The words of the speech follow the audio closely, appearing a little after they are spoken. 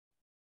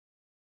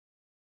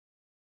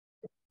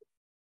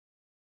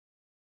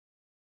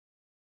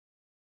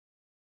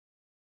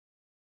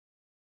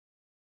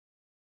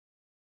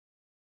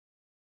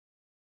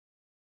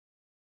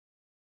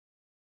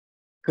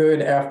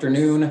Good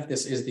afternoon.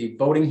 This is the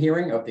voting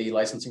hearing of the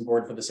licensing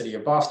board for the city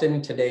of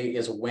Boston. Today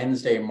is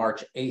Wednesday,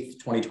 March 8th,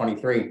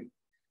 2023.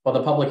 While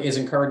the public is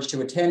encouraged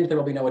to attend, there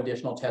will be no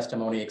additional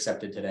testimony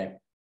accepted today.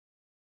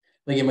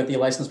 Begin with the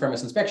license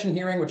premise inspection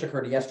hearing, which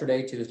occurred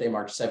yesterday, Tuesday,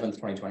 March 7th,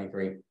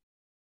 2023.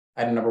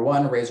 Item number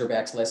 1,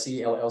 Razorbacks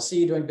Lessee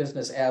LLC, doing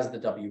business as the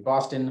W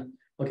Boston,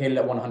 located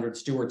at 100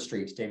 Stewart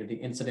Street, dated the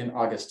incident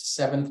August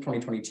 7th,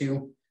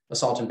 2022.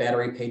 Assault and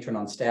battery, patron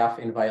on staff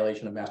in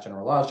violation of Mass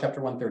General Laws,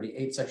 Chapter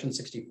 138, Section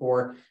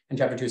 64, and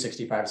Chapter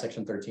 265,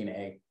 Section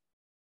 13A.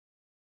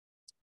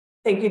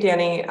 Thank you,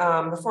 Danny.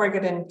 Before I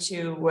get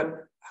into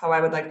how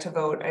I would like to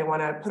vote, I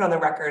want to put on the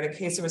record, in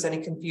case there was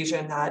any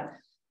confusion, that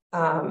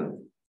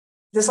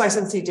this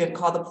licensee did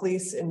call the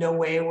police. In no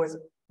way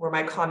were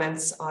my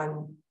comments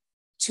on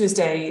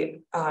Tuesday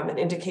an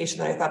indication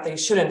that I thought they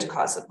shouldn't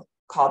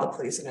call the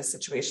police in a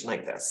situation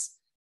like this.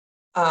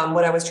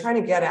 What I was trying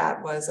to get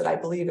at was that I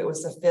believe it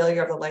was the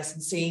failure of the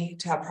licensee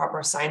to have proper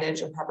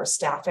signage and proper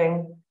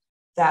staffing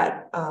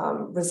that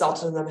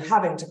resulted in them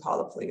having to call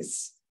the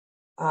police.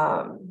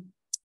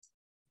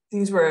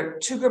 These were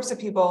two groups of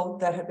people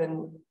that had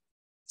been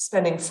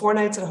spending 4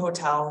 nights at a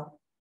hotel.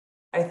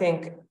 I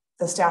think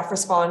the staff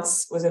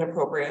response was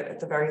inappropriate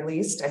at the very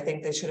least. I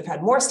think they should have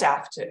had more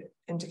staff to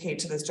indicate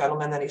to this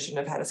gentleman that he shouldn't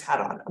have had his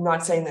hat on. I'm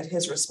not saying that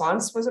his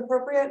response was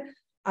appropriate.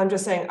 I'm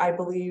just saying I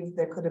believe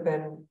there could have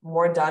been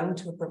more done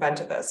to have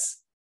prevented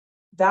this.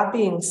 That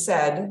being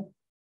said,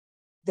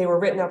 they were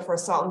written up for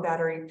assault and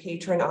battery,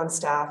 patron on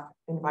staff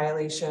in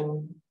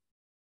violation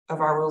of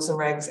our rules and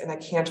regs, and I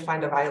can't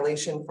find a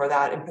violation for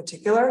that in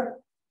particular.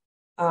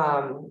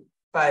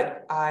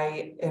 But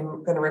I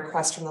am going to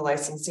request from the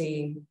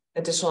licensee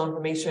additional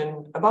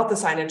information about the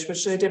signage,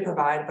 which they did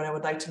provide, but I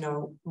would like to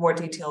know more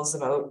details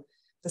about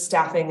the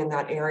staffing in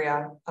that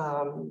area.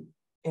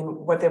 And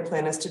what their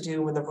plan is to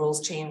do when the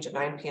rules change at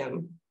 9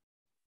 p.m.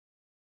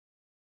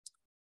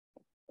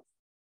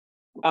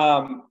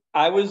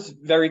 I was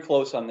very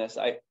close on this.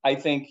 I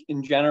think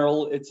in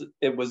general,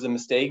 it was a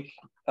mistake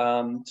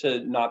to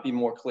not be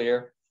more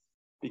clear,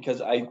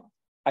 because I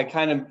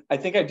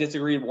think I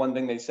disagreed with one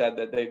thing they said,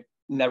 that they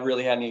never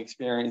really had any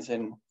experience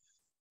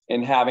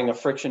in having a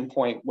friction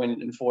point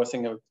when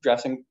enforcing a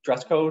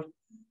dress code.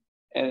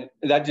 And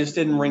that just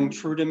didn't ring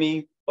true to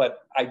me, but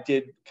I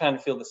did kind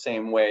of feel the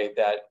same way,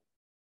 that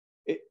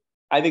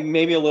I think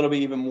maybe a little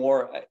bit even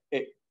more,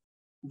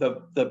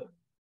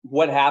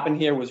 what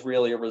happened here was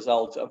really a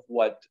result of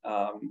what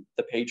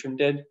the patron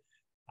did.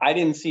 I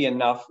didn't see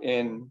enough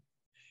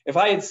if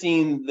I had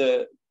seen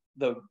the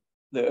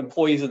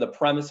employees of the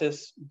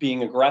premises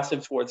being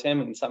aggressive towards him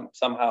and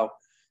somehow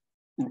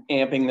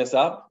amping this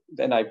up,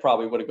 then I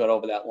probably would have got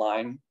over that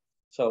line.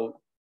 So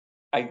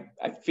I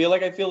feel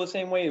the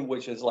same way,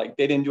 which is like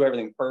they didn't do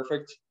everything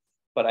perfect,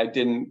 but I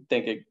didn't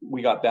think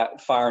we got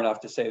that far enough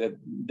to say that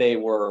they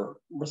were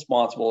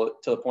responsible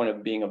to the point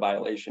of being a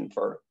violation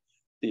for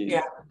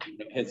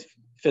his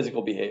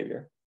physical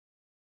behavior.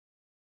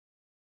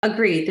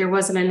 Agreed. There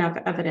wasn't enough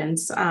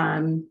evidence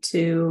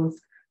to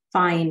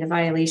find a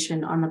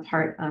violation on the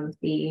part of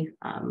the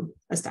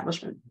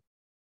establishment.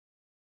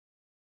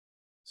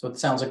 So it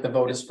sounds like the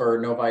vote is for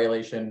no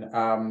violation.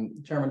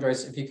 Chairman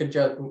Joyce, if you could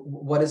just,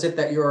 what is it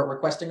that you're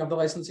requesting of the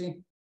licensee?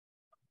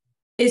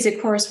 Is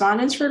it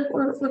correspondence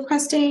for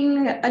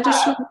requesting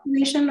additional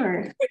information,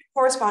 or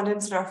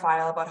correspondence in our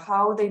file about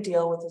how they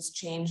deal with this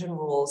change in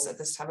rules at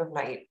this time of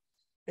night,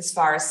 as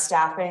far as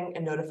staffing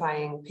and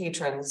notifying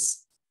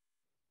patrons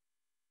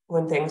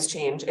when things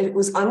change? It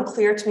was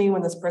unclear to me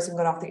when this person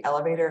got off the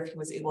elevator if he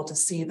was able to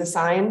see the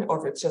sign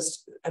or if it's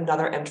just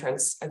another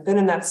entrance. I've been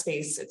in that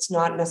space. It's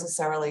not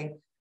necessarily,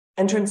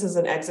 entrances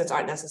and exits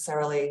aren't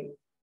necessarily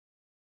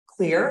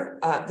clear.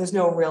 There's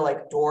no real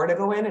door to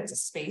go in. It's a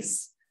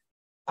space.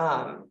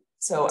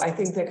 So I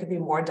think there could be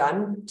more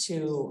done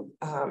to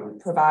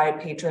provide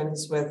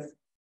patrons with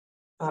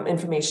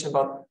information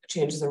about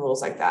changes in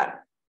rules like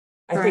that.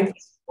 I think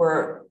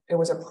it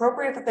was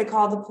appropriate that they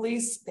called the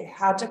police. They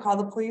had to call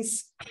the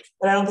police,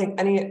 but I don't think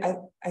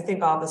I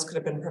think all of this could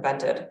have been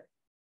prevented.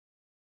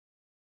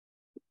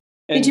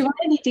 Did you want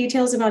any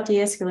details about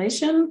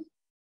de-escalation?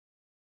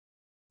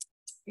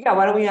 Yeah,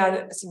 why don't we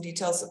add some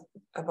details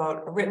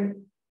about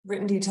written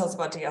details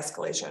about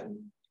de-escalation?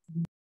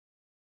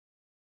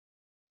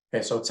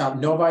 Okay, so it sounds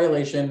no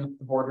violation.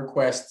 The board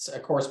requests a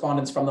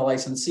correspondence from the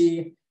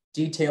licensee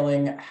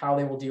detailing how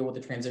they will deal with the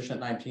transition at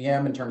 9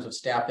 p.m. in terms of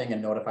staffing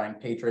and notifying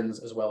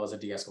patrons, as well as a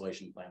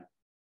de-escalation plan.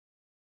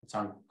 That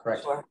sound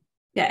correct? Sure.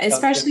 Yeah,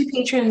 especially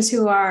patrons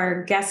who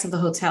are guests of the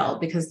hotel,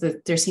 because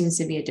there seems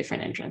to be a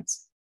different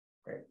entrance.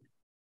 Great.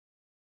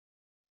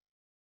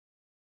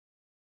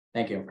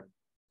 Thank you.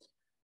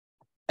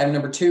 Item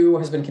number 2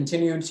 has been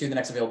continued to the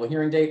next available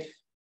hearing date.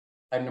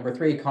 Item number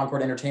 3,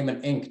 Concord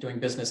Entertainment, Inc., doing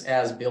business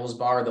as Bill's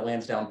Bar, the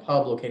Lansdowne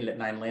Pub, located at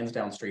 9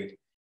 Lansdowne Street.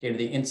 Dated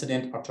the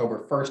incident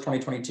October 1st,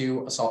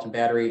 2022, assault and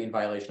battery in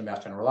violation of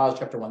Mass General Laws,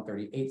 Chapter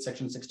 138,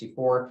 Section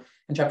 64,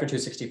 and Chapter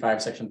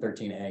 265, Section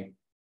 13A.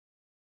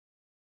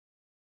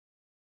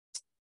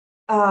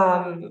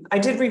 I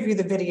did review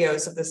the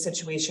videos of the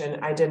situation.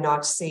 I did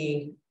not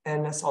see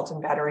an assault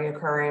and battery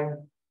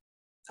occurring.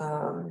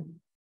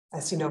 I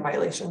see no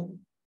violation.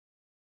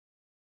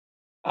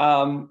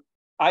 I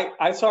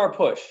saw a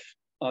push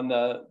on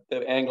the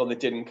angle that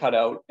didn't cut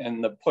out,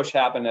 and the push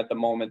happened at the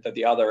moment that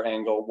the other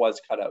angle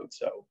was cut out.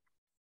 So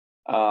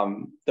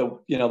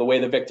the way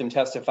the victim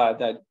testified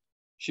that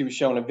she was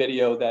shown a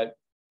video that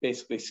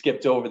basically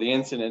skipped over the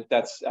incident,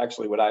 that's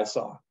actually what I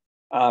saw.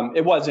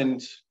 It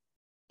wasn't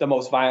the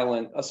most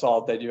violent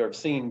assault that you've ever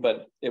seen,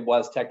 but it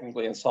was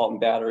technically assault and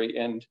battery.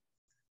 And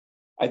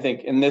I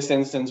think in this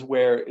instance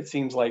where it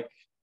seems like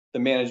the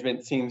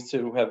management seems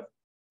to have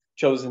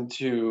chosen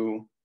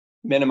to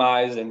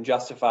minimize and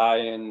justify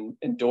and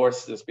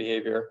endorse this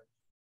behavior,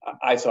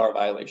 I saw a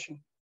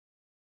violation.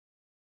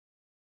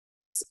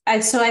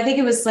 So I think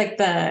it was like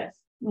the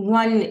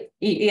one,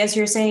 as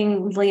you're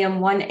saying, Liam,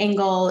 one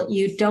angle,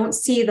 you don't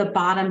see the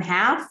bottom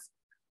half,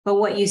 but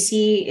what you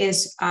see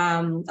is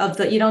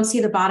you don't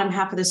see the bottom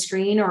half of the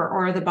screen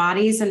or the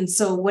bodies. And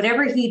so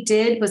whatever he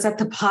did was at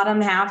the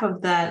bottom half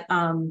of that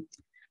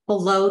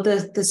below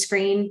the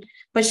screen,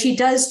 but she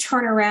does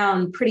turn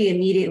around pretty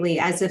immediately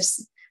as if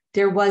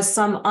there was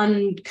some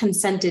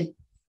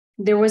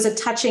there was a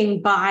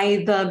touching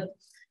by the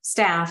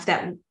staff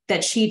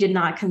that she did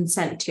not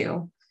consent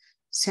to.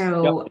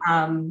 So, yep.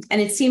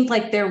 And it seemed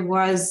like there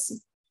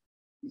was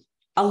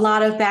a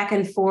lot of back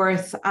and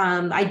forth.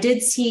 I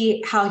did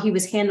see how he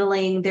was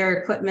handling their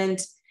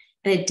equipment,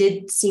 and it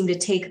did seem to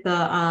take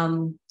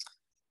the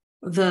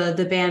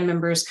band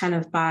members kind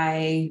of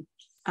by,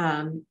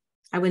 I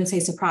wouldn't say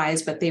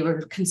surprised, but they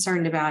were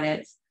concerned about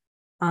it.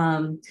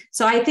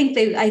 So I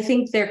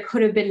think there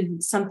could have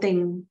been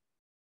something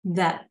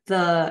that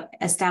the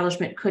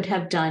establishment could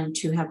have done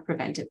to have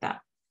prevented that.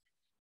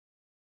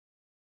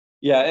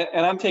 Yeah,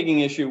 and I'm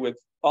taking issue with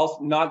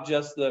also not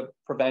just the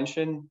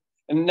prevention,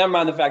 and never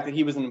mind the fact that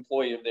he was an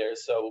employee of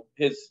theirs, so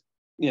his,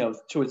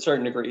 to a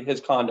certain degree, his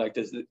conduct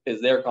is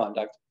their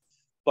conduct.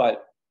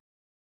 But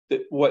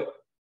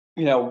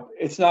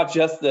it's not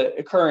just the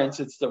occurrence;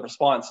 it's the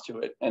response to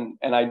it, and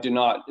I do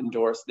not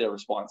endorse their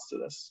response to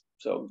this.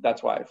 So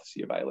that's why I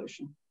see a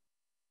violation.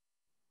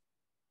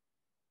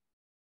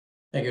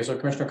 Thank you. So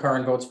Commissioner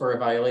Curran votes for a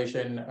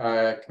violation.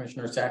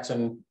 Commissioner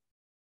Saxon.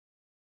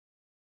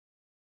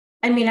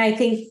 I mean, I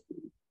think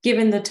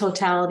given the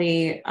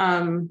totality,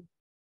 I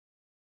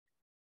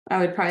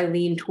would probably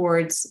lean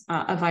towards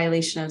a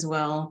violation as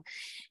well.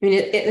 I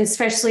mean,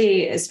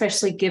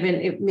 especially given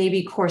it may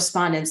be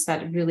correspondence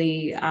that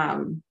really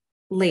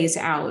lays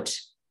out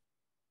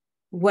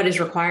what is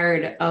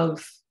required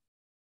of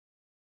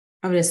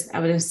an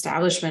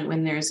establishment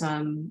when there's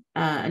an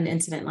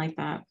incident like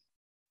that.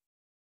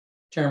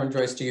 Chairman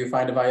Joyce, do you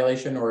find a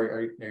violation, or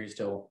are you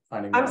still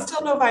finding? I'm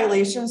still no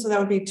violation, so that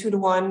would be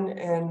 2-1.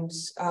 And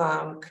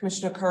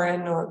Commissioner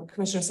Curran or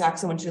Commissioner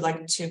Saxon, would you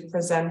like to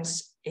present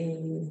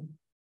a?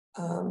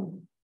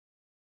 So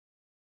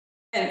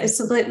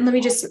let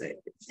me just.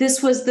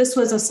 This was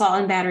assault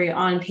and battery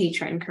on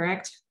patron,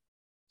 correct?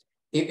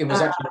 It was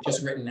actually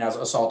just written as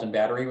assault and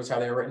battery was how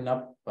they were written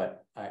up,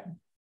 but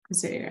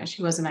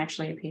she wasn't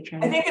actually a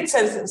patron. I think it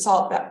says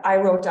assault. I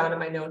wrote down in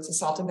my notes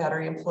assault and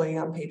battery employee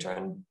on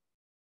patron.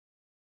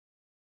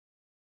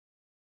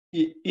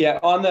 Yeah,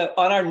 on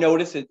our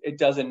notice, it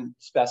doesn't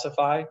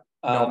specify.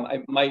 No.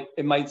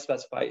 It might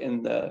specify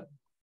in the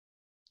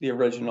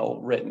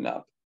original written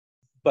up,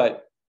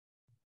 but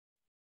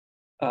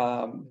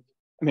I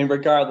mean,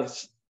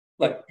 regardless,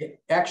 like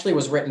it actually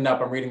was written up.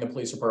 I'm reading the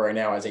police report right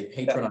now as a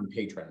patron on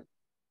patron.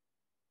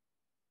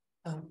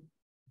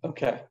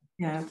 Okay.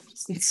 Yeah.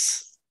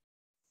 Is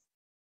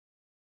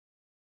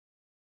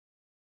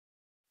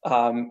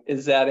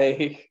that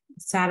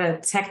a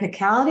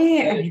technicality?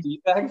 A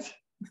defect?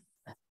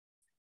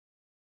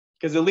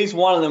 Because at least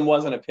one of them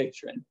wasn't a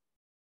patron.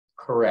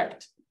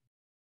 Correct.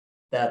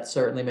 That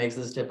certainly makes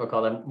this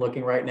difficult. I'm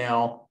looking right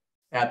now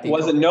at the.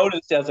 Was it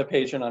noticed as a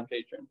patron on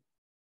patron?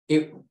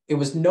 It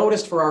was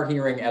noticed for our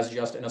hearing as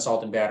just an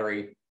assault and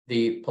battery.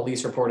 The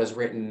police report as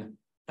written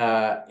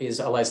is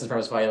a license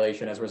premise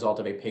violation as a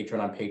result of a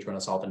patron on patron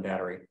assault and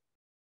battery.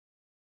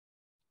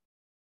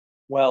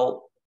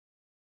 Well,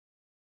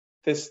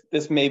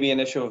 this may be an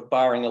issue of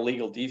barring a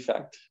legal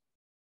defect.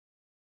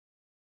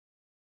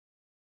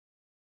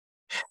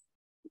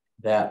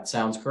 That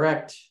sounds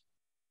correct.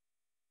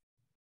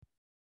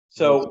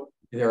 So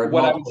there are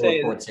what I would multiple say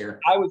reports is,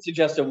 here. I would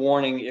suggest a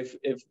warning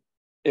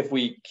if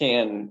we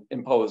can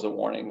impose a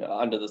warning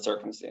under the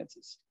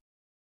circumstances.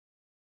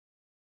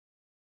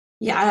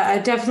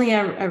 Yeah, definitely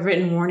a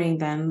written warning.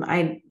 Then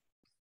I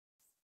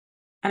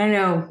don't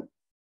know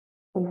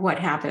what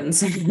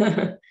happens.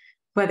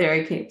 Whether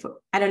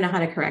I don't know how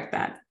to correct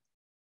that.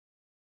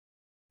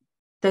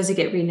 Does it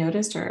get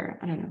renoticed, or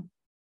I don't know?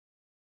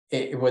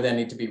 It would then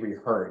need to be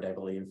reheard, I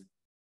believe.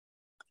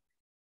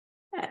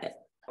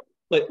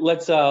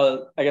 Let's I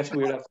guess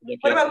we would have to look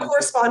at. What about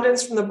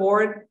correspondence from the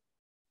board?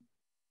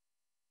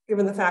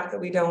 Given the fact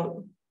that we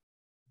don't,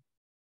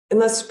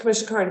 unless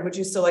Commissioner Curran, would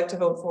you still like to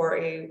vote for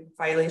a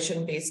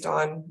violation based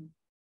on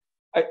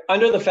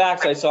Under the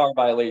facts, I saw a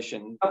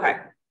violation. Okay.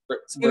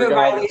 So you have a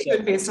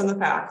violation based on the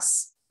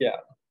facts. Yeah.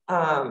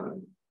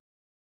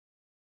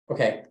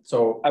 Okay,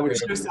 so I would.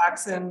 Commissioner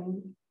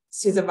Saxon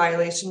sees a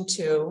violation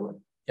too.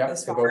 Yep,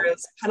 As far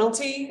as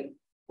penalty,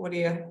 what do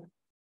you?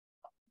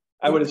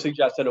 I would have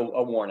suggested a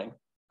warning.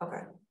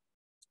 Okay.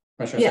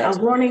 Commissioner Yeah,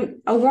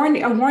 Saxon. a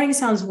warning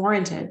sounds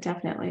warranted,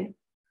 definitely.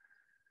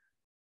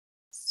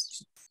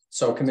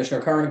 So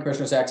Commissioner Curran and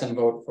Commissioner Saxon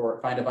vote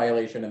for find a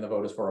violation, and the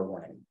vote is for a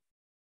warning.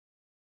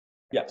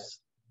 Yes.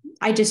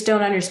 I just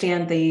don't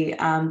understand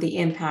the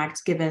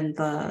impact given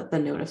the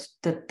notice,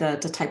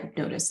 the type of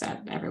notice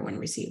that everyone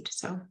received.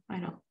 So I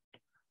don't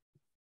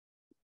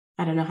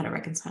know how to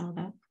reconcile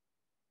that.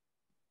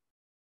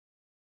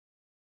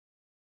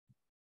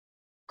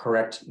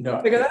 Correct.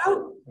 No. Figure that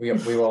out. We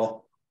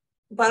will.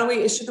 Why don't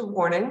we issue the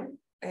warning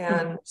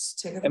and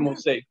take it? And we'll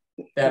see.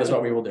 That is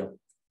what we will do.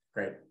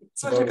 Great.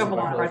 So it took up a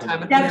lot of our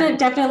time.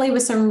 Definitely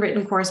with some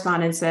written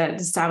correspondence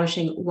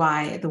establishing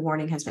why the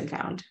warning has been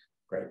found.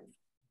 Great.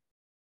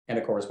 And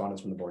a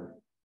correspondence from the board.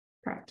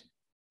 Correct.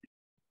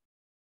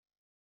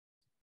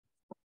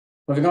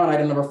 Moving on,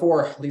 item number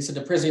 4, Lisa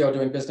DePrizio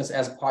doing business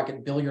as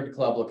Pocket Billiard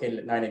Club located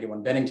at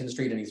 981 Bennington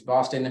Street in East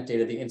Boston,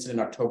 dated the incident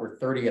October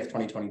 30th,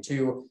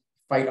 2022.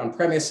 Fight on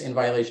premise in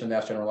violation of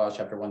Mass General Laws,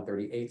 Chapter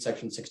 138,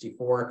 Section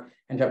 64,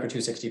 and Chapter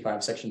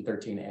 265, Section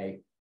 13A.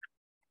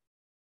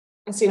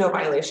 I see no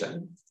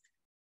violation.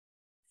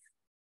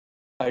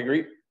 I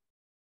agree.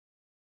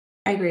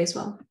 I agree as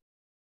well.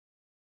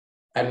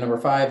 Item number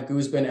 5,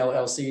 Guzman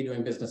LLC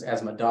doing business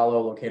as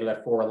Medallo located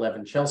at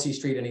 411 Chelsea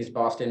Street in East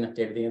Boston,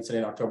 dated the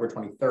incident October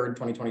 23rd,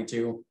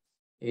 2022.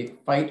 A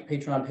fight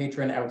patron on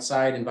patron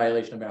outside in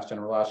violation of Mass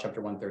General Laws,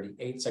 Chapter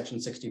 138,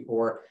 Section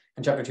 64,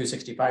 and Chapter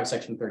 265,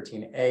 Section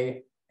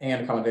 13A,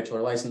 and common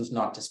victular license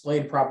not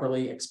displayed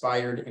properly,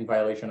 expired in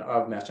violation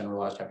of Mass General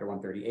Laws, Chapter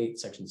 138,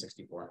 Section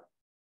 64.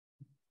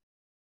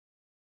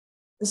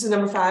 This is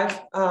number 5.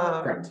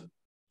 Correct.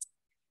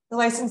 The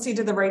licensee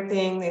did the right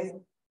thing.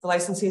 The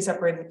licensee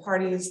separated the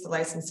parties. The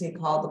licensee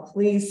called the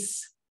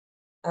police.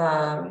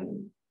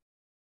 In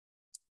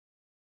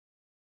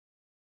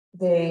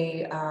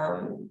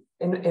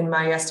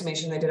my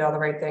estimation, they did all the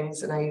right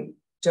things, and I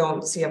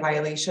don't see a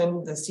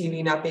violation. The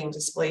CV not being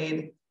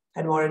displayed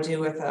had more to do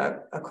with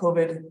a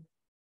COVID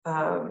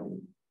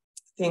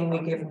thing we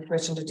gave them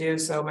permission to do.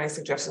 So my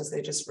suggestion is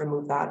they just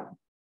remove that.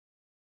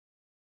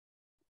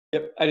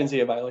 Yep, I didn't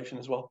see a violation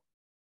as well.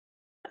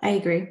 I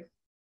agree.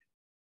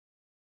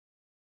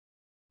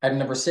 Item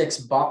number 6,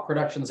 Bop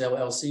Productions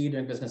LLC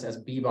doing business as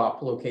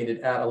Bebop located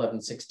at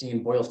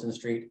 1116 Boylston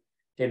Street,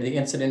 dated the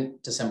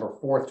incident December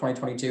 4th,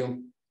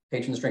 2022.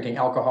 Patrons drinking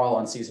alcohol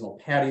on seasonal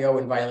patio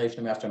in violation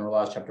of Mass General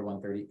Laws, Chapter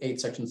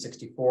 138, Section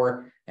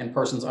 64, and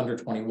persons under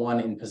 21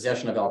 in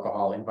possession of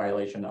alcohol in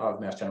violation of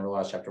Mass General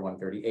Laws, Chapter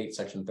 138,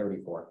 Section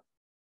 34.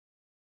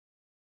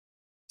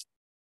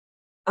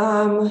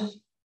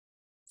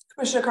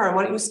 Commissioner Curran,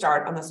 why don't you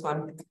start on this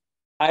one?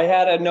 I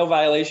had a no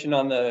violation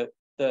on the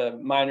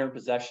minor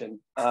possession.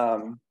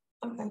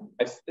 Okay.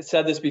 I've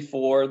said this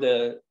before.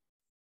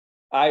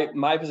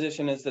 My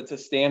position is that the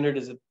standard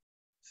is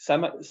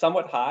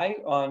somewhat high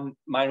on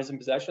minors in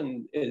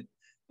possession.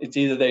 It's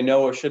either they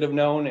know or should have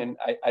known, and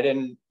I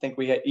didn't think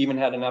we even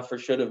had enough for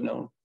should have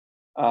known.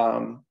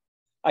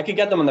 I could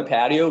get them on the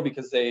patio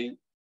because they,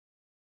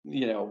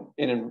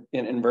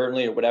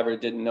 inadvertently or whatever,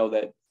 didn't know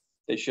that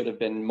they should have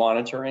been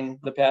monitoring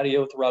the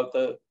patio throughout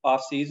the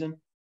off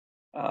season.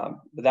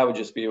 But that would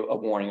just be a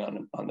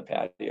warning on the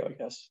patio, I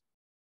guess.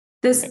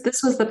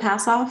 This was the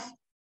pass off?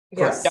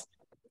 Yes. Yep.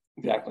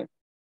 Exactly.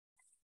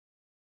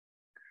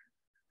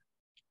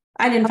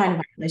 I didn't find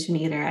a violation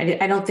either.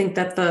 I don't think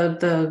that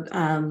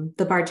the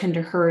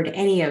bartender heard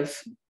any of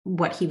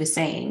what he was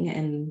saying,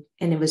 and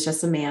it was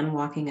just a man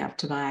walking up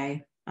to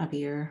buy a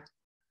beer.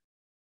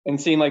 And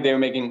seemed like they were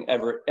making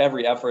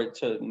every effort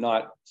to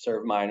not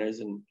serve minors.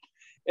 And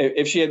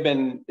if she had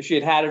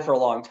had it for a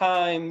long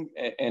time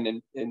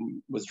and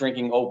was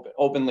drinking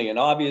openly and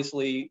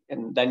obviously,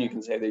 and then you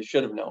can say they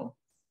should have known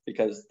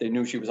because they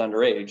knew she was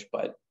underage.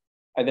 But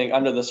I think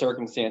under the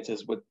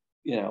circumstances with,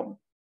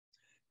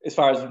 as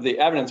far as the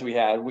evidence we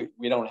had, we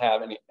don't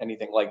have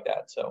anything like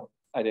that. So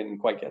I didn't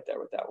quite get there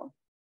with that one.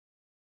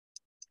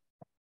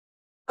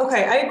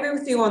 Okay, I agree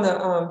with you on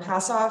the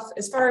pass off.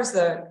 As far as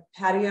the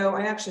patio,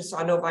 I actually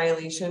saw no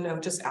violation. I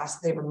would just ask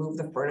that they remove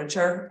the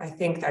furniture. I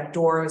think that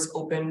door is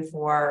open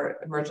for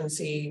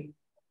emergency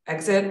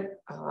exit.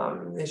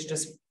 They should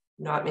just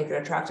not make it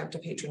attractive to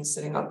patrons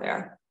sitting out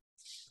there.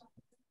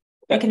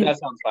 That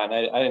sounds fine.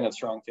 I didn't have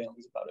strong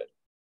feelings about it.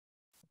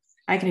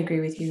 I can agree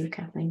with you,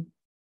 Kathleen.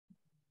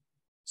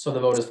 So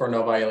the vote is for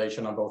no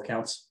violation on both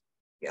counts?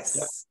 Yes.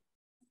 Yep.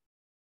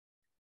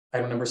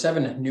 Item number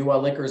 7,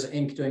 Nua Liquors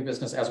Inc. doing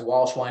business as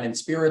Walsh Wine and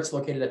Spirits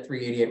located at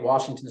 388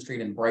 Washington Street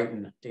in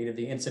Brighton, dated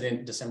the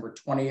incident December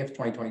 20th,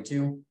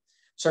 2022.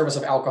 Service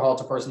of alcohol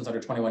to persons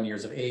under 21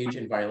 years of age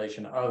in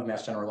violation of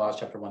Mass General Laws,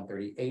 Chapter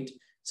 138,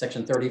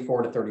 Section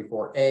 34 to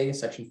 34A,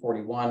 Section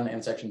 41,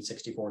 and Section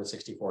 64 to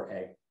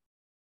 64A.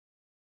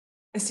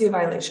 I see a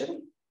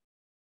violation.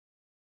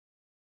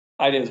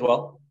 I did as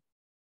well.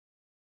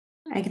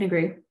 I can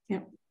agree.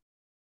 Yeah.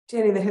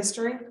 Danny, the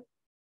history?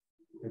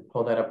 We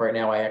pull that up right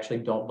now. I actually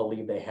don't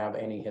believe they have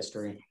any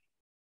history.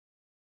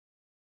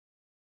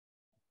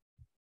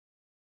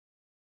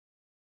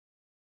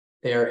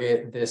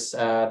 This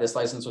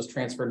license was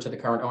transferred to the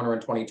current owner in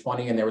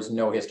 2020, and there was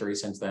no history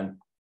since then.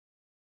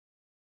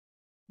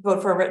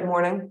 Vote for a written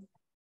warning.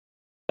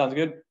 Sounds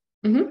good.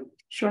 Mm-hmm.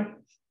 Sure.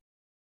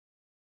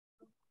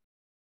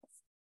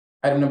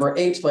 Item number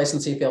 8,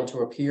 licensee failed to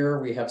appear.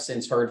 We have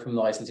since heard from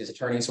the licensee's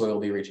attorney, so we will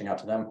be reaching out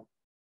to them.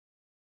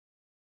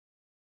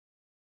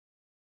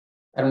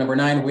 Item number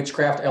 9,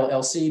 Witchcraft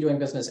LLC, doing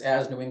business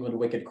as New England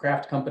Wicked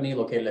Craft Company,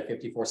 located at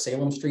 54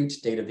 Salem Street,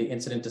 date of the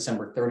incident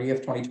December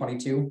 30th,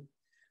 2022.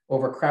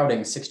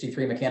 Overcrowding,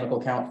 63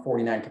 mechanical count,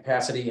 49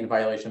 capacity, in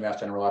violation of Mass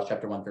General Laws,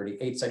 Chapter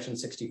 138, Section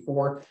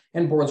 64,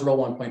 and Board's Rule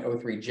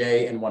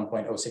 1.03J and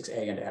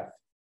 1.06A and F.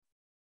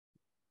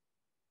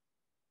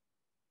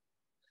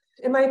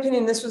 In my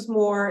opinion, this was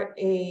more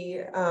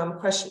a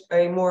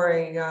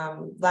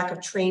lack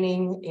of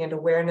training and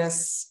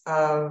awareness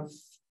of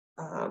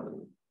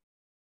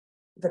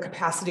the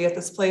capacity at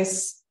this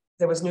place.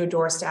 There was new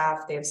door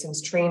staff. They have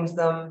since trained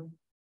them.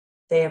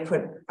 They have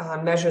put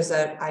measures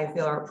that I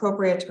feel are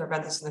appropriate to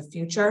prevent this in the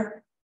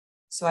future.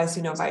 So I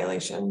see no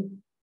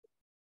violation.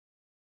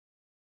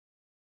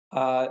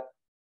 I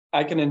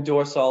can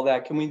endorse all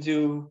that. Can we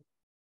do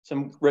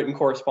some written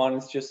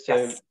correspondence just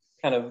to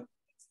kind of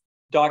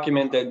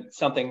document that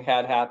something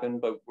had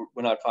happened, but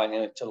we're not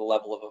finding it to the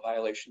level of a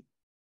violation?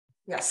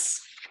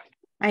 Yes.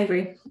 I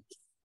agree.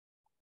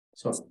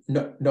 So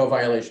no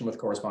violation with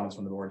correspondence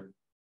from the board.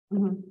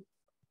 Mm-hmm.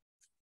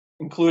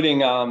 Including,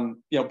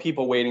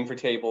 people waiting for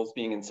tables,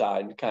 being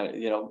inside, kind of,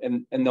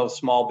 in those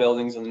small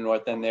buildings in the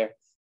north end there,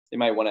 they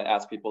might want to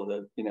ask people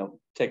to,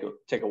 take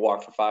a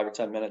walk for 5 or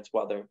 10 minutes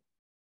while their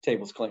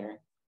table's clearing.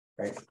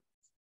 Right.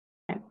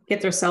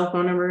 Get their cell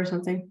phone number or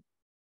something.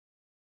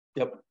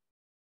 Yep.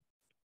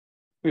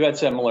 We've had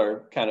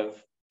similar kind of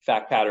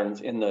fact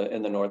patterns in the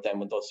north end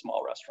with those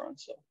small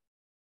restaurants. So.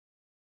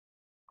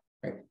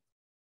 Right.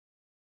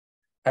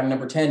 Item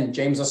number 10,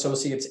 James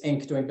Associates,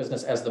 Inc., doing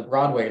business as The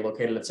Broadway,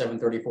 located at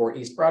 734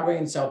 East Broadway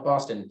in South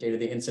Boston, dated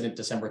the incident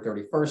December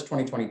 31st,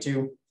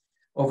 2022.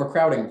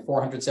 Overcrowding,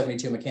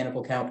 472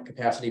 mechanical count,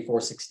 capacity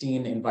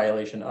 416, in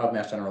violation of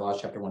Mass General Laws,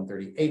 Chapter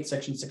 138,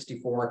 Section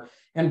 64,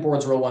 and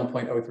Board's Rule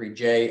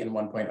 1.03J and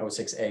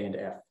 1.06A and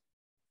F.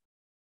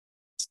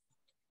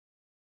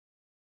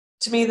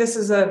 To me, this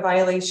is a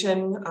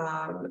violation,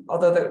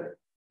 although the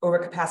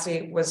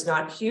overcapacity was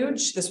not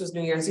huge. This was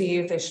New Year's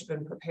Eve. They should have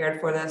been prepared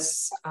for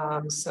this.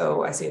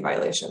 So I see a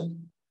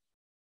violation.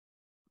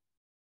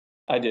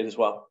 I did as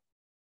well.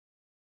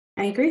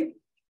 I agree.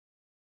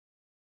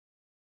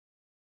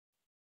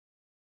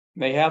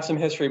 They have some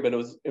history, but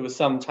it was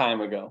some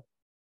time ago.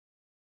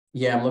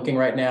 Yeah, I'm looking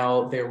right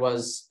now. There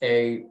was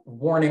a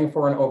warning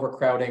for an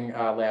overcrowding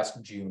last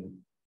June.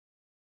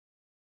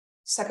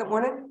 Second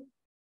warning?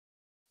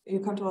 Are you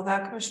comfortable with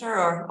that, Commissioner,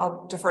 or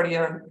I'll defer to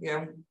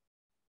you?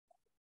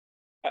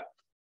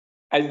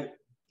 I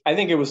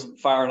think it was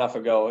far enough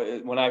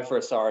ago. When I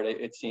first saw it,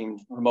 it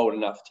seemed remote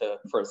enough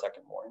for a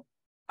second warning.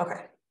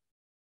 Okay.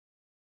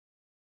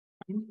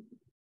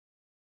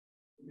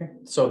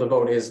 So the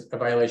vote is a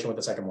violation with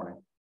the second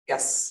warning.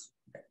 Yes.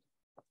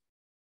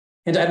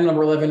 And item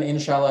number 11,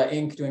 Inshallah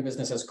Inc., doing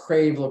business as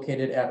Crave,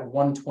 located at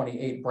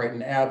 128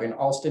 Brighton Ave in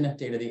Alston,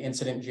 dated the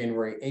incident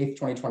January 8th,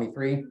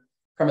 2023.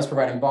 Premise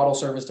providing bottle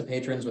service to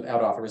patrons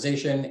without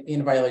authorization,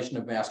 in violation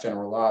of Mass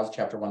General Laws,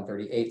 Chapter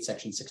 138,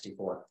 Section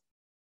 64.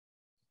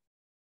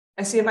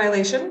 I see a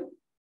violation.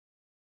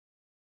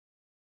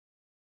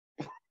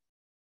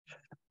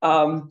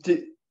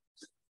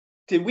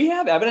 Did we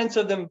have evidence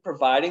of them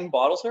providing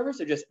bottle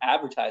service or just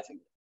advertising?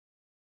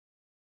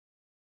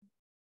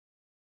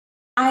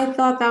 I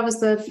thought that was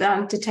the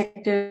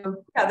detective.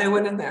 Yeah, they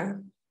went in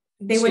there.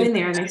 They went in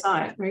there and they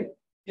saw it, right?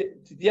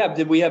 Yeah,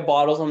 did we have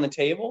bottles on the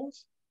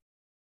tables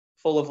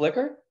full of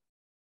liquor?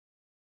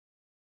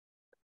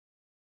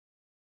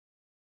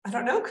 I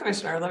don't know,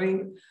 Commissioner. Let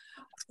me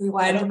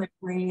rewind my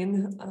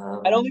brain.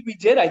 I don't think we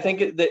did. I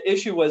think the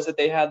issue was that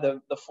they had the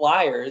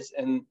flyers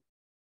and,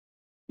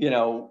 did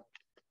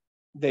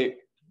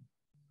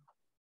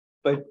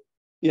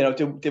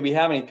we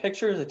have any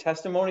pictures or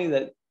testimony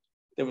that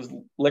there was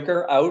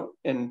liquor out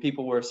and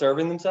people were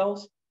serving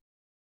themselves,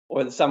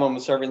 or that someone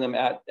was serving them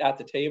at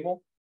the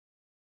table?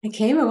 I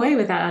came away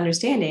with that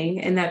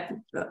understanding, and that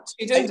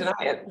she didn't deny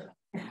it.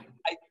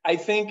 I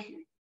think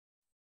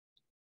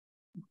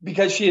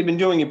because she had been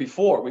doing it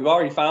before, we've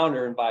already found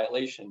her in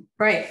violation.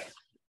 Right.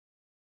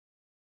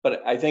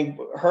 But I think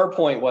her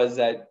point was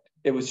that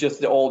it was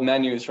just the old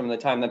menus from the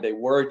time that they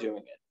were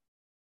doing it.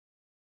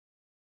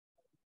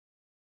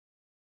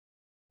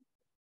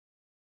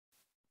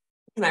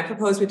 Can I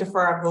propose we defer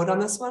our vote on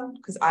this one?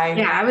 Because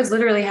I would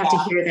literally have to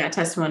hear that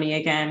testimony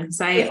again, because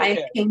I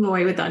came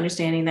away with the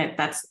understanding that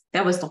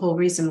that was the whole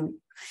reason.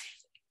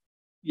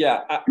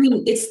 Yeah, I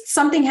mean, it's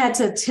something had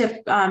to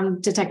tip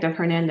Detective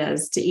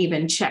Hernandez to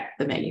even check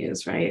the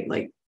menus, right?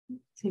 Like,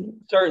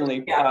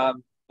 certainly. Yeah.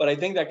 but I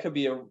think that could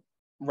be a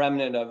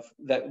remnant of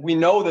that. We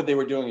know that they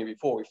were doing it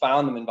before. We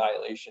found them in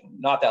violation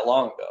not that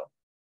long ago.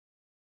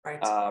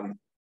 Right.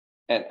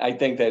 And I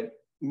think that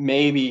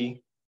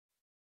maybe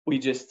we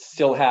just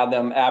still have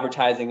them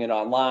advertising it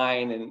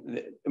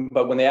online,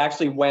 but when they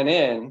actually went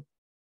in,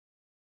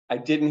 I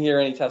didn't hear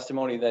any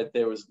testimony that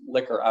there was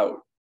liquor out.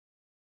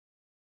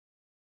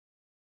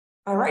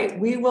 All right,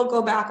 we will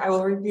go back. I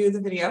will review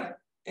the video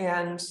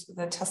and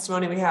the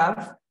testimony we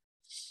have,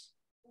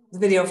 the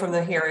video from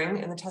the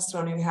hearing and the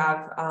testimony we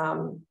have,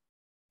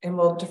 and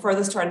we'll defer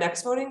this to our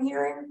next voting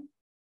hearing.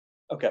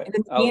 Okay. In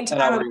the meantime,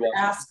 I would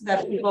ask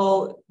that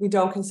we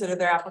don't consider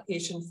their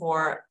application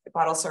for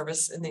bottle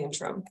service in the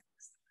interim.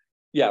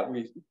 Yeah,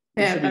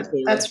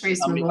 that's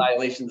reasonable. How many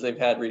violations they've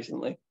had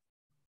recently?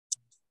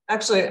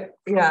 Actually,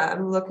 yeah,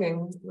 I'm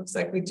looking. Looks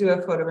like we do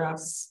have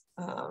photographs,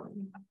 but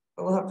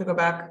we'll have to go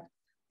back.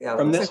 Yeah,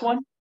 from this one.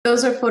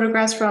 Those are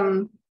photographs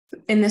from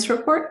in this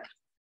report.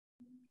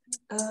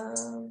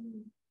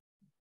 I'm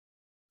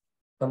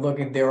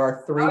looking. There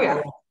are three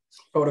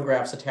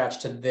photographs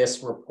attached to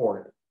this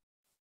report.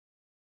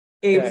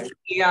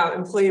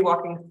 Employee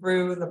walking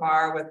through the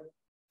bar with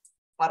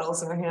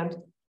bottles in her hand,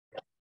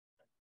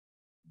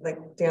 like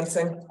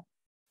dancing.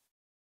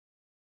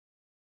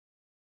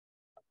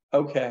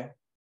 Okay.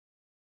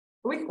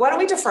 Why don't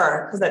we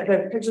defer, because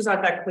the picture's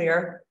not that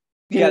clear.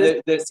 Yeah,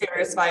 the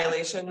serious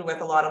violation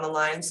with a lot on the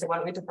line. So why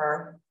don't we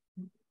defer?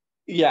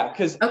 Yeah,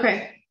 because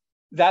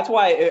that's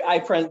why I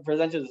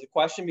presented as a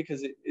question,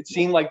 because it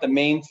seemed like the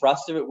main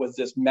thrust of it was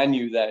this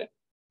menu that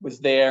was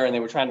there, and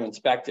they were trying to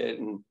inspect it,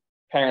 and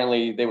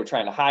apparently they were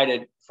trying to hide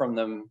it from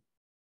them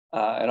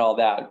and all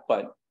that.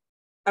 But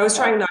I was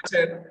trying not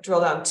to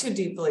drill down too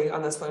deeply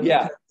on this one.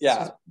 Yeah.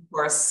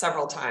 For us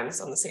several times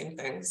on the same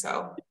thing.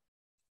 So,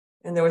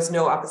 and there was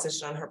no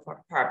opposition on her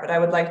part, but I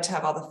would like to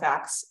have all the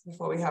facts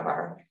before we have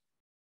our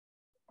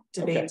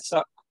debate.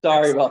 Okay.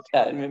 Sorry about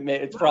that.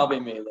 It's probably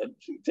me that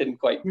didn't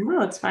quite.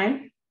 No, it's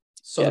fine.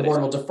 So the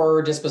board will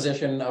defer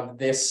disposition of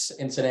this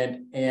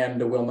incident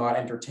and will not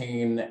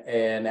entertain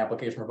an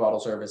application for bottle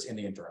service in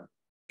the interim.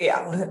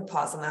 Yeah, we'll hit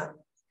pause on that.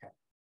 Okay.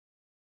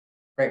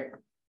 Great.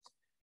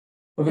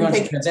 Moving on to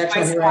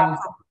transactional hearing.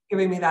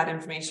 Giving me that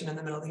information in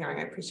the middle of the hearing.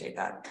 I appreciate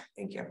that.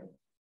 Thank you.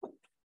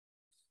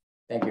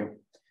 Thank you.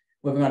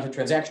 Moving on to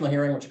transactional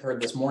hearing, which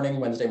occurred this morning,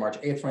 Wednesday, March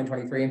 8th,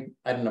 2023.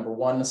 Item number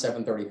 1,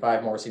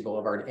 735 Morrissey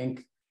Boulevard,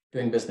 Inc.,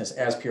 doing business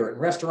as Puritan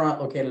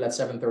Restaurant, located at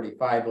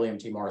 735 William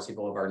T. Morrissey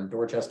Boulevard in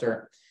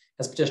Dorchester,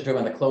 has petitioned to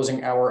amend the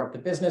closing hour of the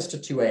business to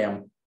 2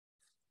 a.m.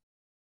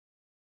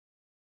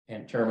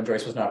 And Chairman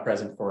Joyce was not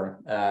present for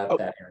that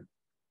hearing.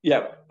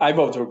 Yeah, I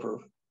vote to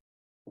approve.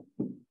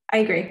 I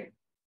agree.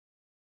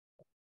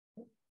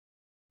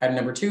 Item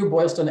number 2,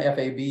 Boylston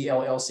FAB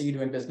LLC,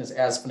 doing business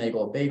as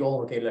Finagle Bagel,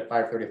 located at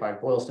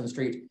 535 Boylston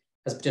Street,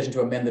 has petitioned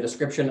to amend the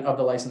description of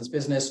the licensed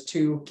business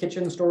to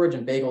kitchen, storage,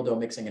 and bagel dough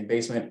mixing and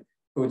basement,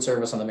 food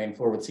service on the main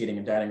floor with seating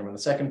and dining room on the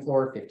second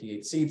floor,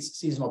 58 seats,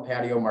 seasonal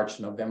patio March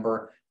to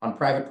November on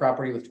private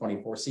property with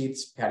 24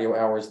 seats, patio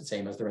hours the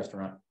same as the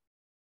restaurant.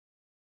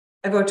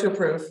 I vote to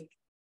approve.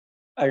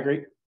 I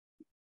agree.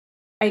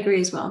 I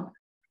agree as well.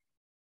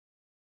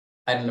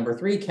 Item number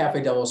 3,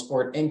 Cafe Dello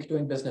Sport Inc.,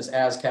 doing business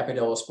as Cafe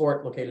Dello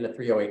Sport, located at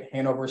 308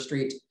 Hanover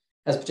Street,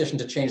 has petitioned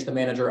to change the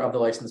manager of the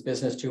licensed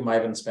business to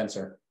Myvan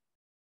Spencer.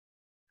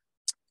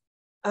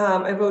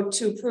 I vote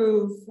to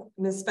approve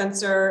Ms.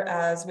 Spencer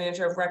as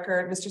manager of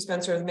record, Mr.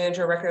 Spencer as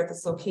manager of record at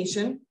this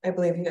location. I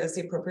believe he has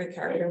the appropriate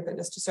character and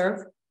fitness to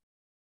serve.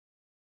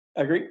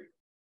 I agree.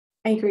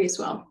 I agree as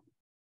well.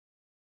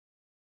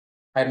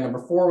 Item number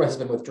 4 has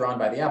been withdrawn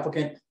by the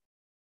applicant.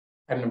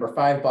 Item number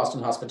 5,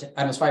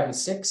 items 5 and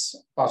 6,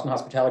 Boston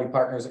Hospitality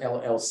Partners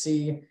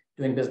LLC,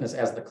 doing business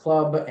as the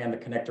Club and the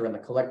Connector and the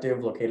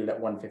Collective, located at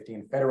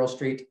 115 Federal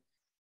Street,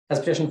 has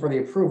petitioned for the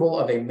approval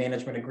of a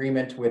management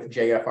agreement with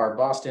JFR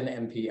Boston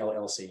MP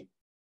LLC.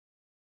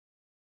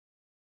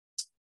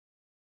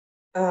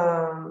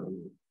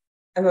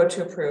 I vote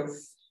to approve.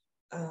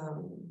 I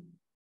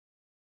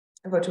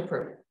vote to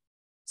approve.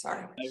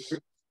 Sorry.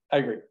 I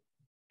agree.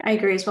 I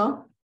agree as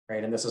well.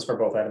 Right, and this is for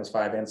both items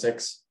 5 and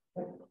 6.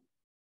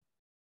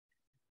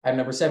 Item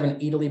number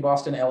 7, Italy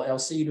Boston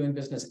LLC, doing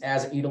business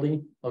as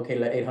Italy,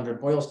 located at 800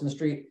 Boylston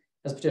Street,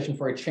 has petitioned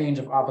for a change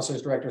of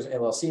officers, directors,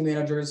 LLC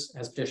managers,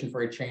 has petitioned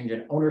for a change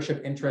in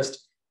ownership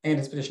interest, and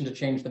has petitioned to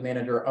change the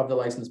manager of the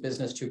licensed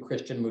business to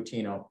Christian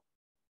Mutino.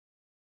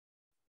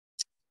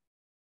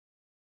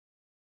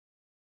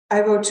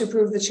 I vote to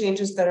approve the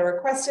changes that are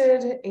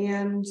requested,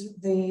 and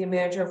the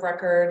manager of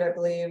record, I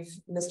believe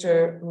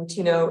Mr.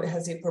 Mutino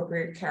has the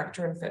appropriate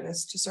character and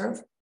fitness to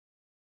serve.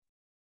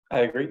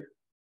 I agree.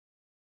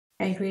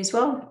 I agree as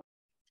well.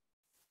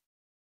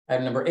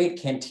 Item number 8,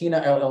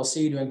 Cantina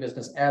LLC, doing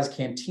business as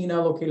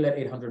Cantina, located at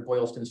 800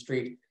 Boylston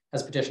Street,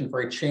 has petitioned for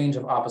a change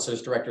of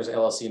officers, directors,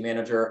 LLC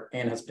manager,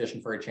 and has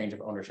petitioned for a change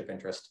of ownership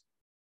interest.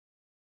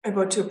 I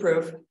vote to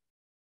approve.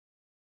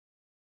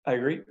 I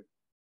agree.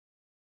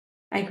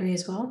 I agree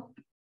as well.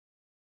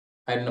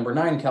 Item number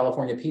 9,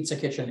 California Pizza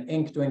Kitchen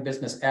Inc., doing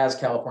business as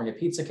California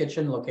Pizza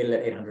Kitchen, located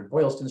at 800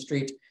 Boylston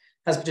Street,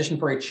 has petitioned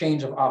for a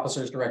change of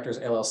officers, directors,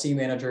 LLC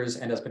managers,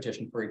 and has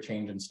petitioned for a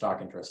change in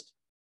stock interest.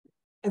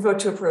 I vote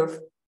to approve.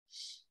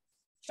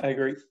 I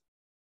agree.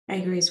 I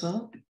agree as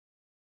well.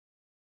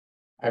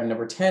 Item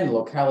number 10,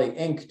 Locali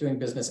Inc., doing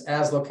business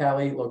as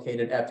Locali,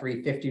 located at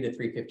 350 to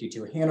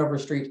 352 Hanover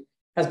Street,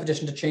 has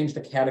petitioned to change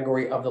the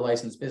category of the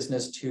licensed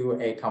business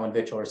to a common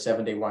victular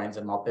 7-day wines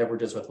and malt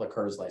beverages with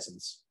liqueurs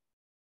license.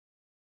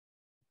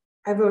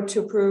 I vote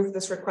to approve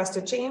this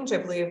requested change. I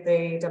believe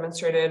they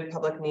demonstrated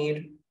public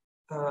need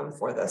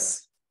for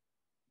this.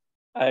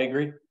 I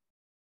agree.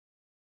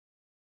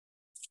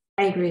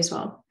 I agree as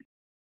well.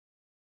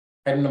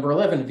 Item number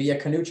 11, Via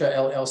Canucha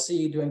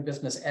LLC, doing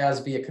business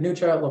as Via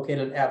Canucha,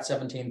 located at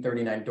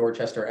 1739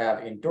 Dorchester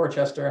Ave in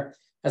Dorchester,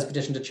 has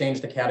petitioned to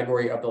change the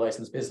category of the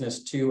licensed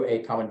business to a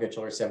common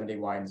victular 7-day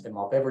wines and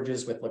malt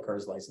beverages with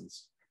liqueurs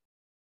license.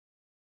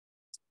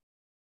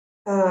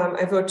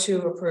 I vote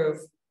to approve.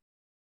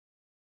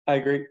 I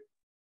agree.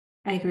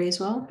 I agree as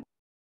well.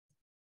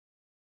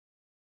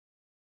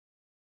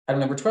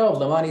 Item number 12,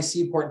 Lamani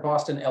Seaport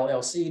Boston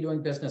LLC,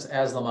 doing business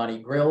as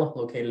Lamani Grill,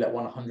 located at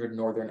 100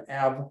 Northern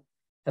Ave,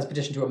 has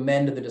petitioned to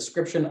amend the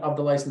description of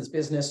the licensed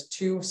business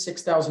to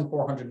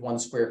 6,401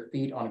 square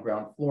feet on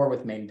ground floor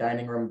with main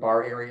dining room,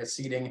 bar area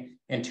seating,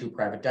 and 2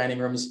 private dining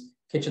rooms,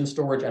 kitchen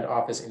storage and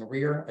office in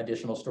rear,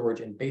 additional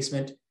storage in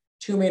basement,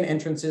 2 main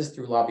entrances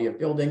through lobby of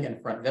building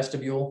and front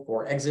vestibule,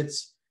 4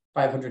 exits,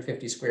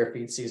 550 square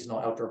feet seasonal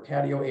outdoor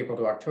patio, April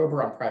to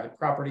October on private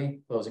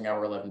property, closing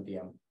hour 11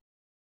 p.m.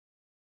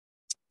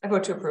 I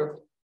vote to approve.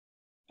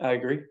 I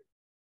agree.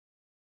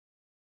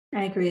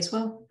 I agree as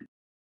well.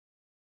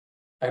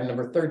 Item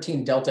number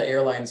 13, Delta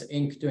Airlines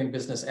Inc., doing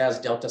business as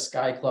Delta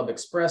Sky Club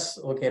Express,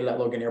 located at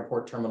Logan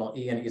Airport Terminal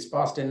E in East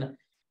Boston,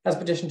 has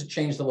petitioned to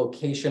change the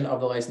location of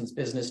the licensed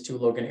business to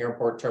Logan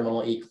Airport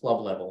Terminal E Club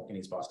level in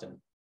East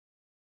Boston.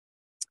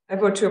 I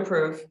vote to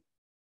approve.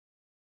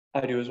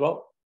 I do as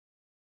well.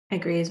 I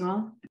agree as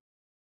well.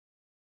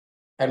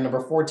 Item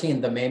number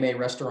 14, the Maymay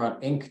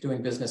Restaurant Inc.,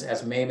 doing business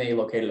as Maymay,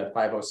 located at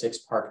 506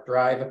 Park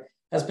Drive,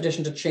 has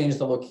petitioned to change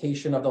the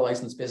location of the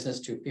licensed business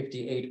to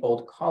 58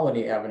 Old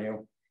Colony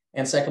Avenue,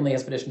 and secondly,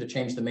 has petitioned to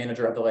change the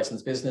manager of the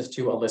licensed business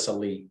to Alyssa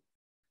Lee.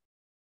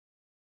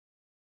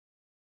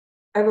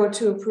 I vote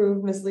to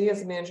approve Ms. Lee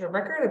as the manager of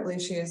record. I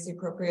believe she is the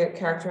appropriate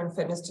character and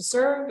fitness to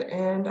serve,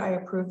 and I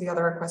approve the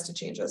other requested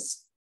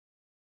changes.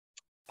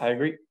 I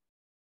agree.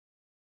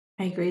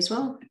 I agree as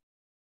well.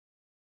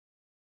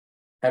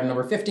 Item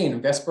number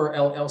 15, Vesper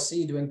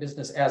LLC, doing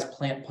business as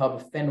Plant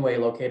Pub Fenway,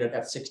 located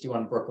at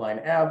 61 Brookline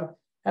Ave,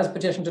 has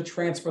petitioned to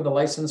transfer the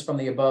license from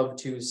the above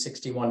to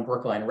 61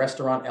 Brookline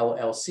Restaurant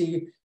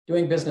LLC,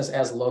 doing business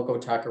as Loco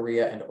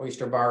Taqueria and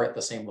Oyster Bar at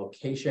the same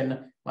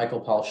location. Michael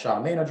Paul Shaw,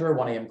 manager,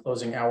 1 a.m.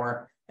 closing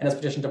hour, and has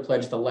petitioned to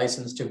pledge the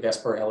license to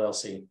Vesper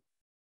LLC.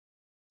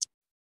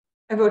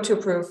 I vote to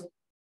approve.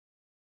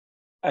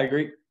 I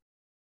agree.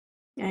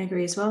 I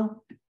agree as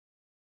well.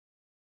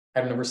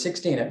 Item number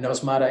 16, at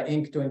Nosmata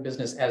Inc., doing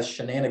business as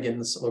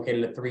Shenanigans,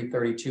 located at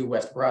 332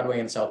 West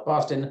Broadway in South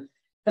Boston,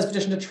 has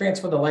petitioned to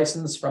transfer the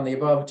license from the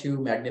above to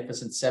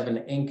Magnificent 7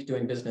 Inc.,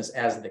 doing business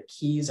as The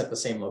Keys at the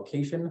same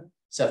location.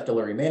 Seth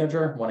Delury,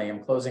 manager, 1 a.m.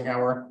 closing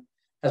hour,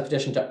 has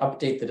petitioned to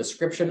update the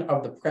description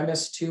of the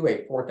premise to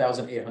a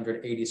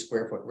 4,880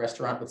 square foot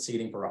restaurant with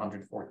seating for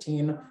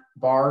 114,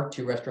 bar,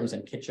 2 restrooms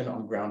and kitchen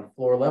on ground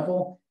floor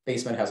level.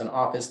 Basement has an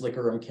office,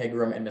 liquor room, keg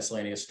room, and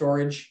miscellaneous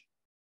storage.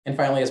 And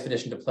finally, has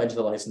petitioned to pledge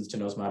the license to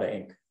Nosmata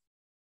Inc.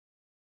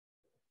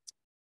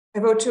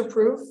 I vote to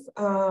approve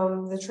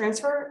the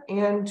transfer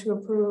and to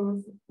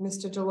approve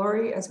Mr.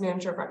 Delury as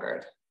manager of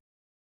record.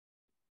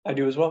 I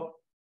do as well.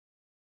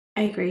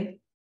 I agree.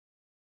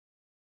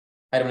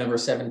 Item number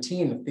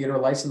 17, Theater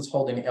License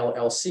Holding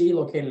LLC,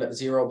 located at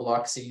 0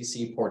 Block C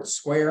Seaport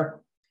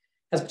Square,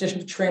 has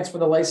petitioned to transfer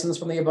the license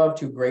from the above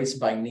to Grace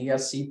by Nia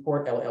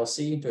Seaport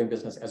LLC, doing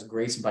business as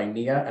Grace by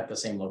Nia at the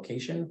same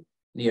location.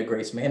 Nia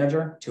Grace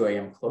manager, 2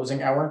 a.m.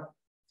 closing hour.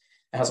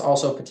 It has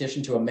also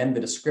petitioned to amend the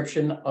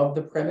description of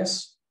the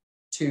premise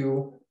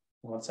to,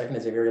 1 second,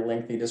 is a very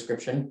lengthy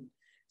description,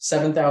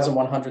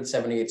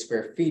 7,178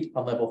 square feet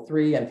on level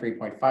 3 and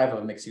 3.5 of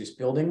a mixed-use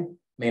building.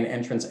 Main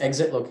entrance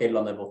exit located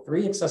on level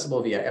 3,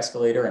 accessible via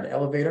escalator and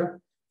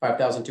elevator.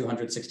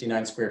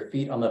 5,269 square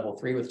feet on level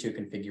 3 with 2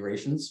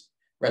 configurations.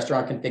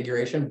 Restaurant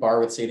configuration,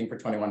 bar with seating for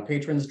 21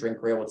 patrons, drink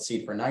rail with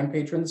seat for 9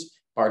 patrons,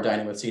 bar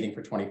dining with seating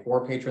for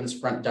 24 patrons,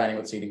 front dining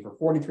with seating for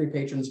 43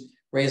 patrons,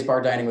 raised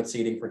bar dining with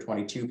seating for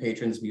 22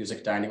 patrons,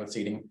 music dining with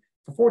seating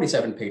for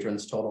 47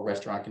 patrons, total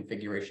restaurant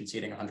configuration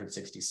seating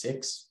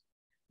 166.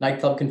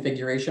 Nightclub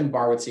configuration,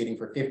 bar with seating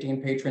for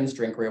 15 patrons,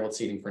 drink rail with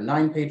seating for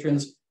 9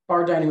 patrons,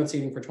 bar dining with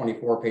seating for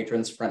 24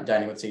 patrons, front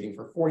dining with seating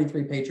for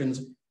 43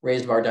 patrons,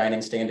 raised bar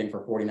dining standing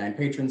for 49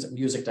 patrons,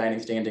 music dining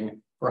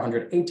standing for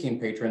 118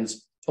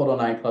 patrons, total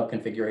 9 club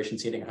configuration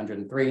seating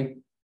 103.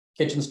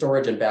 Kitchen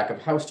storage and back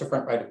of house to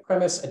front right of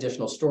premise,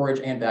 additional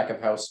storage and back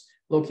of house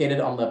located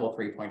on level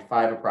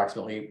 3.5,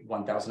 approximately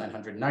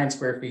 1,909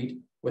 square feet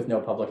with no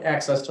public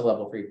access to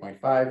level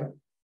 3.5,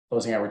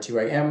 closing hour 2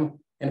 a.m.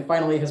 And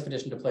finally, has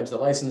petitioned to pledge the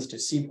license to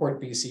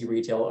Seaport BC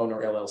Retail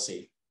Owner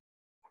LLC.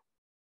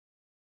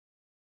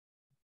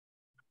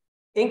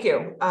 Thank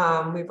you.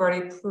 We've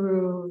already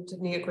approved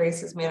Nia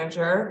Grace as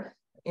manager,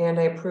 and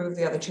I approved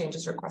the other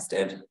changes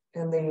requested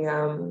in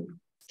the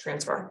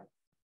transfer.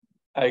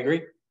 I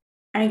agree.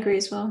 I agree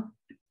as well.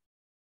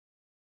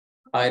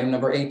 Item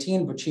number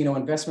 18, Buccino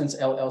Investments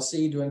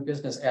LLC, doing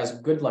business as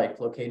Good Life,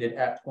 located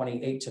at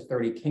 28 to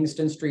 30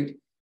 Kingston Street,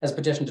 has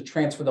petitioned to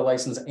transfer the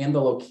license and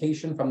the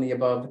location from the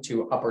above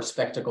to Upper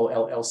Spectacle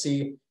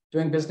LLC,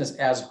 doing business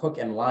as Hook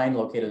and Line,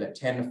 located at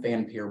 10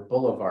 Fan Pier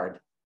Boulevard.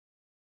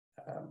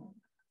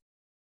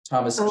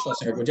 Thomas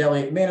Schlesinger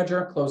Gudelli,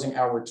 manager, closing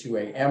hour 2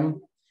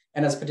 a.m.,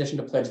 and has petitioned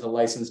to pledge the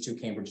license to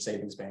Cambridge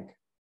Savings Bank.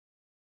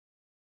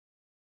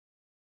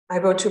 I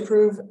vote to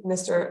approve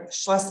Mr.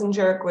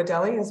 Schlesinger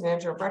Gudelli as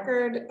manager of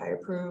record. I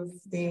approve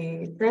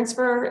the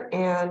transfer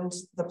and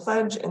the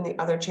pledge and the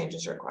other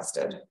changes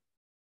requested.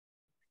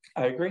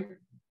 I agree.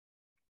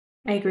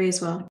 I agree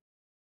as well.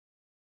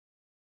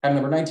 Item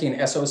number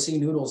 19, SOC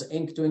Noodles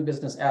Inc., doing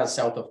business as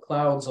South of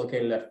Clouds,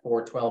 located at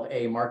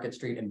 412A Market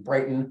Street in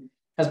Brighton,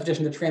 has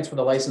petitioned to transfer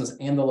the license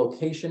and the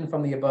location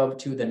from the above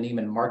to the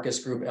Neiman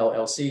Marcus Group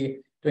LLC,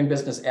 doing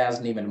business as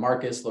Neiman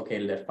Marcus,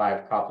 located at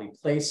 5 Copley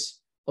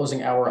Place,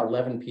 closing hour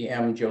 11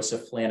 p.m.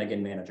 Joseph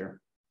Flanagan, manager.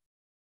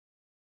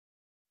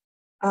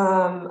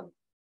 I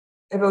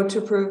vote to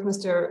approve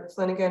Mr.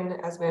 Flanagan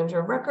as manager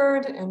of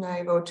record, and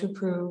I vote to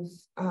approve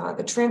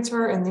the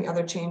transfer and the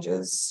other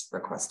changes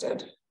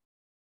requested.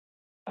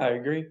 I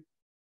agree.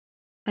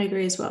 I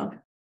agree as well.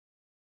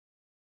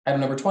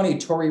 Item number 20,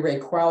 Tori Ray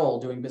Crowell,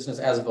 doing business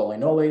as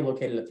Volinole,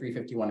 located at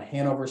 351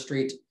 Hanover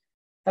Street,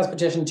 has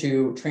petitioned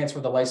to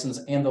transfer the license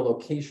and the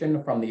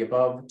location from the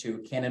above to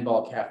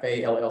Cannonball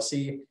Cafe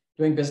LLC,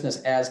 doing business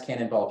as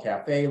Cannonball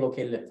Cafe,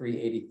 located at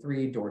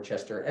 383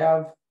 Dorchester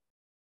Ave.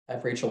 I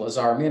have Rachel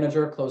Lazar,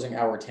 manager, closing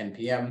hour 10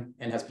 p.m.,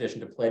 and has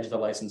petitioned to pledge the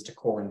license to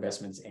Core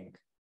Investments, Inc.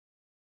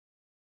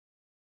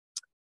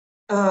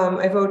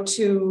 I vote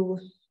to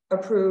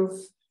approve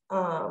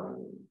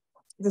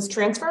this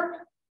transfer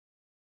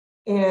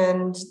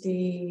and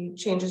the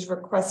changes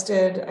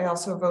requested. I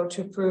also vote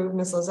to approve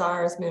Ms.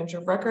 Lazar as manager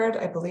of record.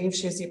 I believe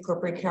she has the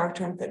appropriate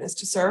character and fitness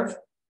to serve.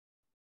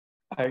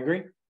 I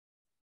agree.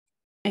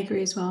 I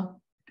agree as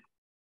well.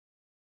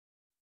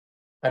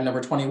 Item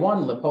number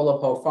 21,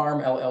 Lipolapo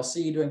Farm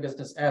LLC, doing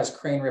business as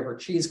Crane River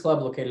Cheese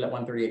Club, located at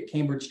 138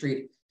 Cambridge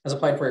Street, has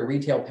applied for a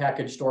retail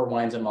package store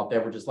wines and malt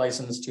beverages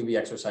license to be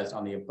exercised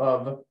on the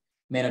above.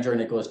 Manager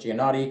Nicholas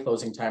Giannotti,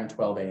 closing time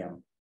 12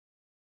 a.m.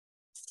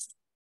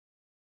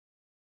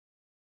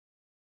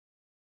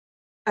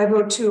 I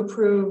vote to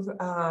approve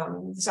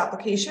this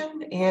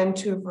application and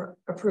to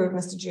approve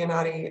Mr.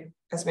 Giannotti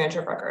as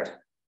manager of record.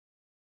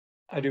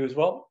 I do as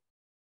well.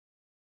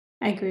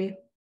 I agree.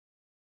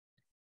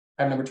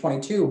 Item number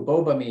 22,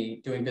 Boba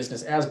Me, doing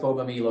business as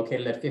Boba Me,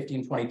 located at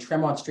 1520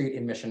 Tremont Street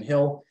in Mission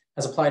Hill,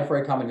 has applied for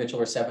a common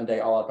victular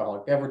 7-day all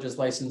alcoholic beverages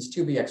license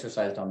to be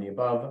exercised on the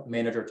above.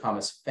 Manager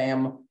Thomas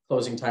Pham,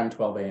 closing time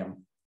 12 a.m.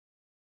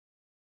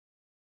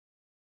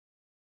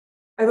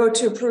 I vote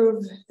to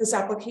approve this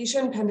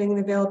application pending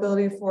the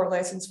availability for a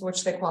license for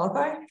which they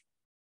qualify.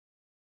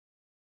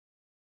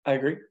 I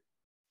agree.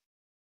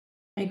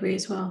 I agree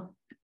as well.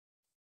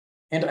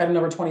 And item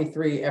number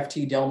 23,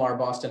 FT Delmar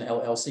Boston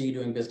LLC,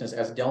 doing business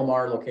as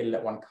Delmar, located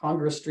at 1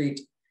 Congress Street,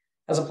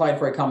 has applied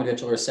for a common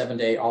victular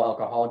 7-day all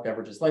alcoholic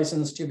beverages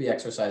license to be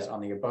exercised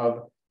on the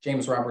above.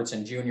 James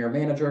Robertson Jr.,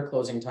 manager,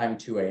 closing time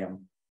 2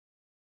 a.m.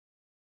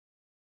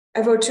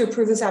 I vote to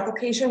approve this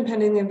application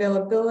pending the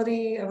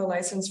availability of a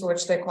license for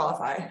which they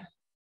qualify.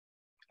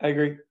 I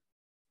agree.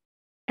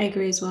 I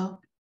agree as well.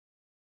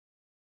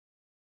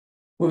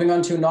 Moving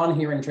on to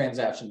non-hearing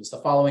transactions. The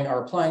following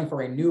are applying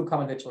for a new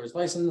common victualer's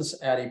license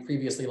at a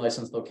previously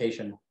licensed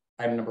location.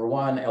 Item number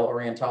 1, El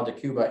Oriental de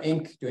Cuba,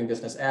 Inc., doing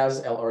business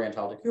as El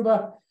Oriental de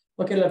Cuba,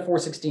 located at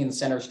 416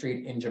 Center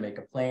Street in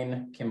Jamaica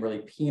Plain.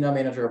 Kimberly Pina,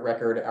 manager of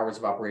record, hours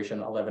of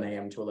operation 11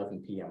 a.m. to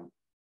 11 p.m.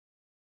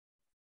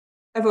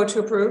 I vote to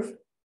approve.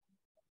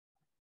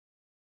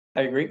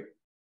 I agree.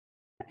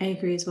 I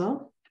agree as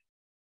well.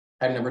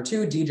 Item number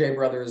 2, DJ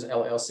Brothers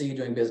LLC,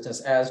 doing business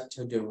as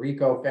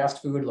Todorico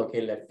Fast Food,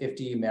 located at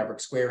 50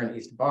 Maverick Square in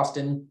East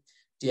Boston.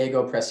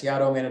 Diego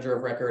Preciado, manager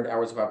of record,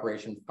 hours of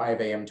operation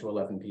 5 a.m. to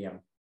 11 p.m.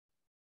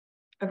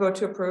 I vote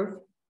to approve.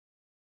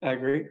 I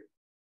agree.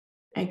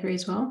 I agree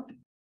as well.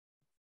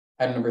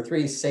 Item number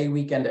 3, Say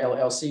Weekend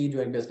LLC,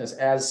 doing business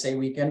as Say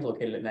Weekend,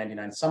 located at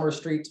 99 Summer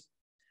Street.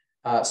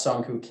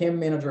 Songku Kim,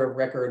 manager of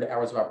record,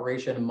 hours of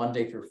operation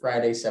Monday through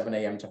Friday, 7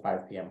 a.m. to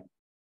 5 p.m.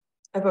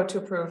 I vote to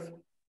approve.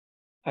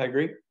 I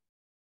agree.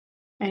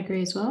 I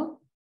agree as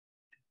well.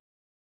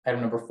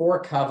 Item number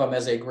 4, Cava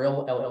Meze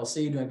Grill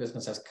LLC, doing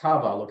business as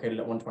Cava, located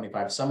at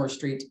 125 Summer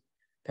Street.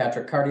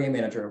 Patrick Cartier,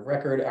 manager of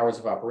record, hours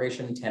of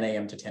operation 10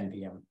 a.m. to 10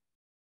 p.m.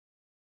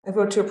 I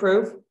vote to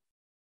approve.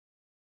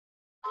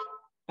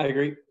 I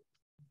agree.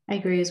 I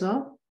agree as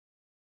well.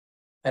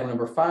 Item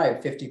number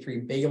 5, 53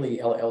 Bailey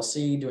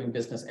LLC, doing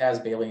business as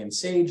Bailey and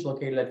Sage,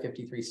 located at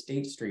 53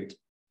 State Street.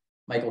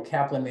 Michael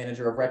Kaplan,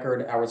 manager of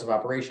record, hours of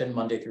operation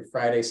Monday through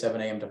Friday, 7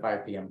 a.m. to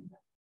 5 p.m.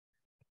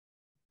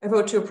 I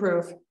vote to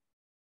approve.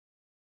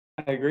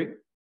 I agree.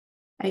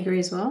 I agree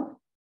as well.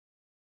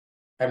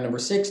 Item number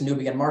 6,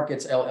 Nubian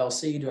Markets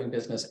LLC, doing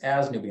business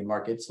as Nubian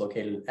Markets,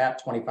 located at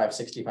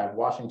 2565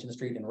 Washington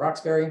Street in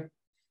Roxbury.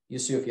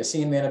 Yusuf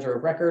Yassin, manager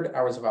of record,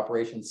 hours of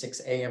operation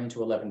 6 a.m.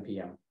 to 11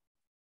 p.m.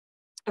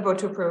 I vote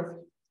to approve.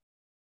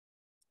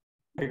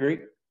 I agree.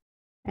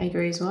 I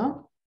agree as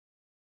well.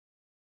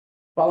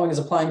 Following is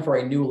applying for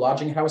a new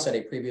lodging house at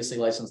a previously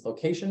licensed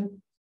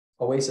location.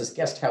 Oasis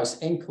Guest House,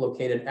 Inc.,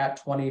 located at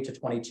 20 to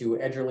 22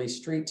 Edgerly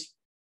Street.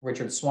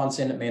 Richard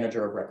Swanson,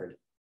 manager of record.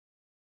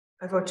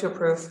 I vote to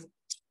approve.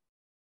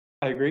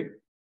 I agree.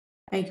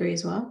 I agree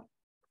as well.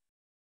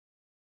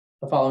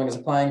 The following is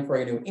applying for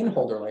a new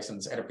in-holder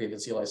license at a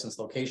previously licensed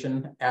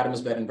location.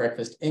 Adams Bed and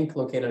Breakfast, Inc.,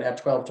 located at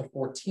 12 to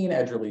 14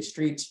 Edgerly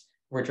Street.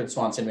 Richard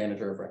Swanson,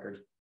 manager of record.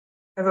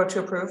 I vote to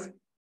approve.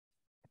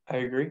 I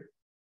agree.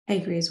 I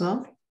agree as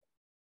well.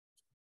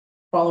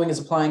 Following is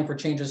applying for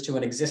changes to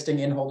an existing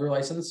in-holder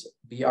license.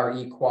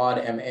 BRE Quad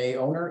MA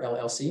owner,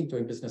 LLC,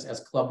 doing business as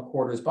Club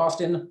Quarters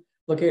Boston,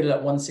 located at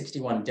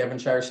 161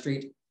 Devonshire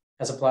Street,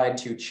 has applied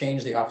to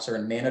change the officer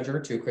and manager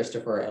to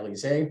Christopher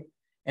Elise, and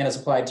has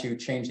applied to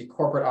change the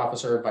corporate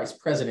officer vice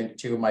president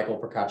to Michael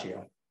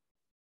Procaccio.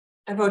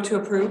 I vote to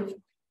approve.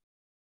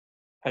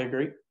 I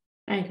agree.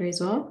 I agree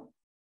as well.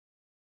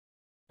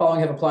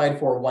 Following have applied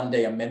for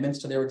one-day amendments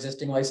to their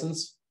existing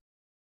license.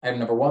 Item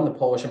number 1, the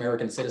Polish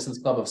American Citizens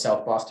Club of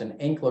South Boston,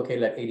 Inc.,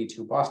 located at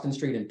 82 Boston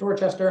Street in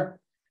Dorchester,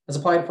 has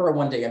applied for a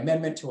one-day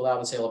amendment to allow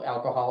the sale of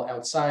alcohol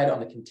outside on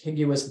the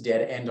contiguous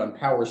dead end on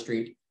Power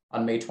Street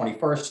on May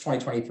 21st,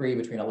 2023,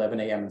 between 11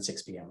 a.m. and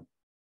 6 p.m.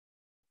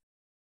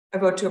 I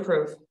vote to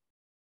approve.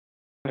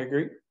 I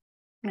agree.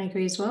 I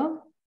agree as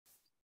well.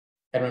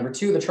 Item number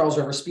 2, the Charles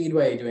River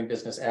Speedway, doing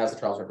business as the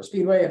Charles River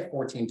Speedway at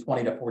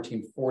 1420 to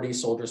 1440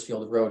 Soldiers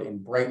Field Road in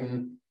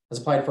Brighton, has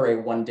applied for a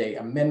one-day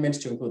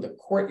amendment to include the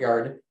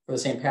courtyard for the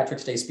St.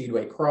 Patrick's Day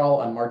Speedway Crawl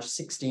on March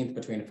 16th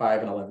between 5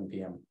 and 11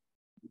 p.m.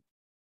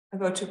 I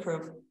vote to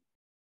approve.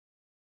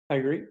 I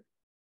agree.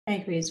 I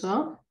agree as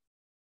well.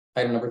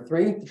 Item number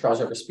 3, the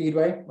Charles River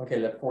Speedway,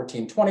 located at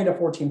 1420 to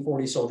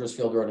 1440 Soldiers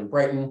Field Road in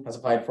Brighton, has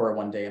applied for a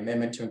one-day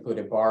amendment to include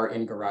a bar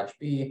in Garage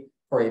B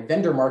for a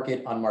vendor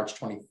market on March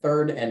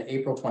 23rd and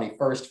April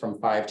 21st from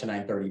 5 to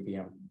 9:30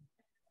 p.m.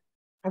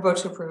 I vote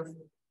to approve.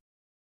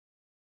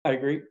 I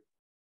agree.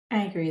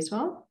 I agree as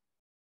well.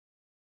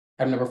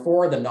 Item number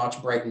 4, the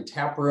Notch Brighton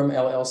Tap Room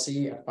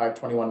LLC at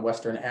 521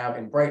 Western Ave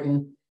in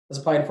Brighton has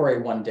applied for a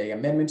one-day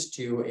amendment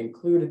to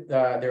include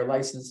their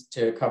license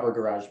to cover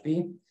Garage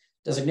B.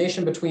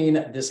 Designation between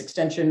this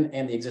extension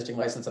and the existing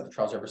license at the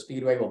Charles River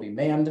Speedway will be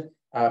manned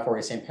for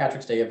a St.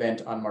 Patrick's Day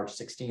event on March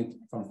 16th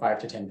from 5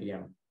 to 10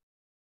 p.m.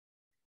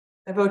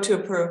 I vote to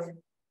approve.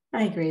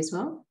 I agree as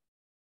well.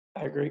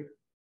 I agree.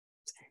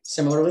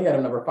 Similarly,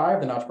 item number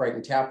 5, the Notch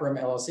Brighton Tap Room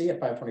LLC at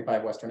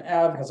 525 Western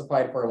Ave has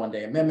applied for a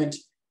one-day amendment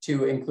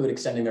to include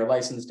extending their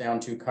license down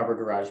to cover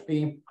Garage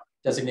B.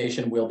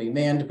 Designation will be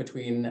manned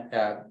between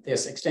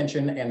this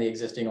extension and the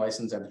existing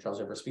license at the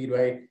Charles River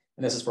Speedway.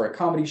 And this is for a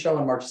comedy show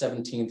on March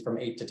 17th from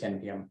 8 to 10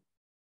 p.m.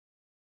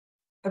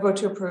 I vote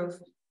to approve.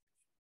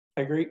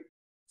 I agree.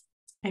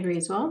 I agree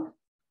as well.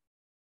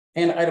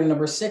 And item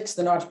number 6,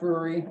 the Notch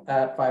Brewery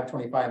at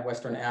 525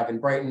 Western Ave in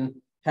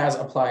Brighton has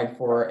applied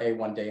for a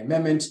one-day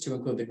amendment to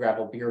include the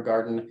gravel beer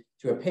garden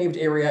to a paved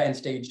area and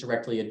stage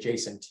directly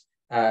adjacent,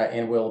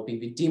 and will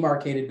be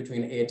demarcated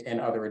between it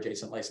and other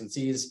adjacent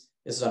licensees.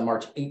 This is on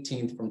March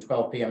 18th from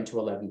 12 p.m. to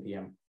 11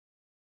 p.m.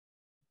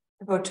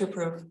 I vote to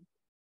approve.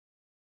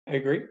 I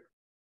agree.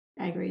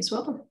 I agree as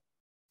well.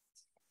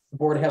 The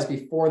board has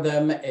before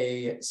them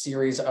a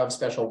series of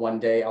special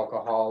one-day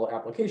alcohol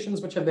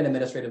applications, which have been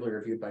administratively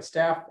reviewed by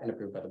staff and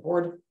approved by the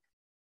board.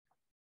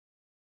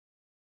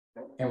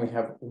 And we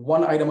have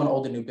one item on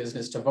old and new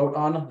business to vote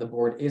on. The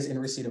board is in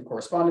receipt of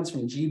correspondence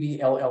from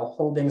GBLL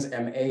Holdings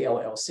MA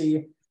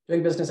LLC,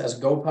 doing business as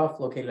GoPuff,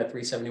 located at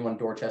 371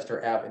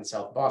 Dorchester Ave in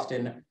South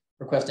Boston,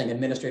 requesting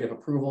administrative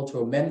approval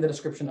to amend the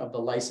description of the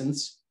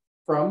license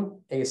from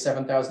a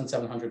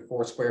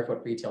 7,704 square foot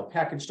retail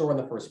package store on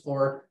the first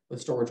floor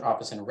with storage,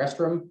 office, and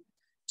restroom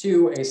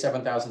to a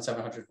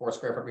 7,704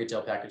 square foot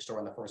retail package store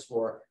on the first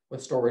floor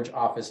with storage,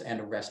 office, and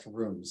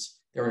restrooms.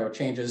 There are no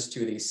changes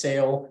to the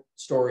sale,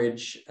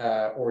 storage,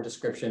 or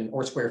description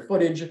or square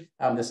footage.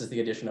 This is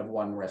the addition of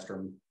one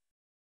restroom.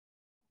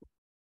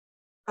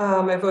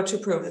 I vote to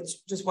approve.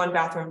 It's just one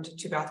bathroom to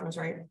 2 bathrooms,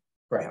 right?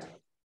 Correct.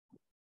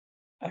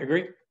 I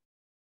agree.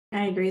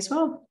 I agree as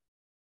well.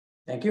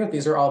 Thank you.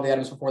 These are all the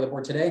items before the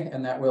board today,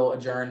 and that will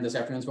adjourn this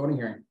afternoon's voting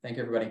hearing. Thank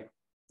you, everybody.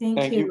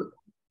 Thank you.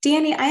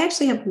 Danny, I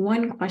actually have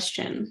one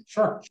question.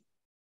 Sure.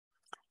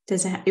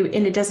 Does it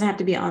and it doesn't have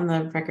to be on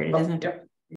the record. It doesn't have to. Yep.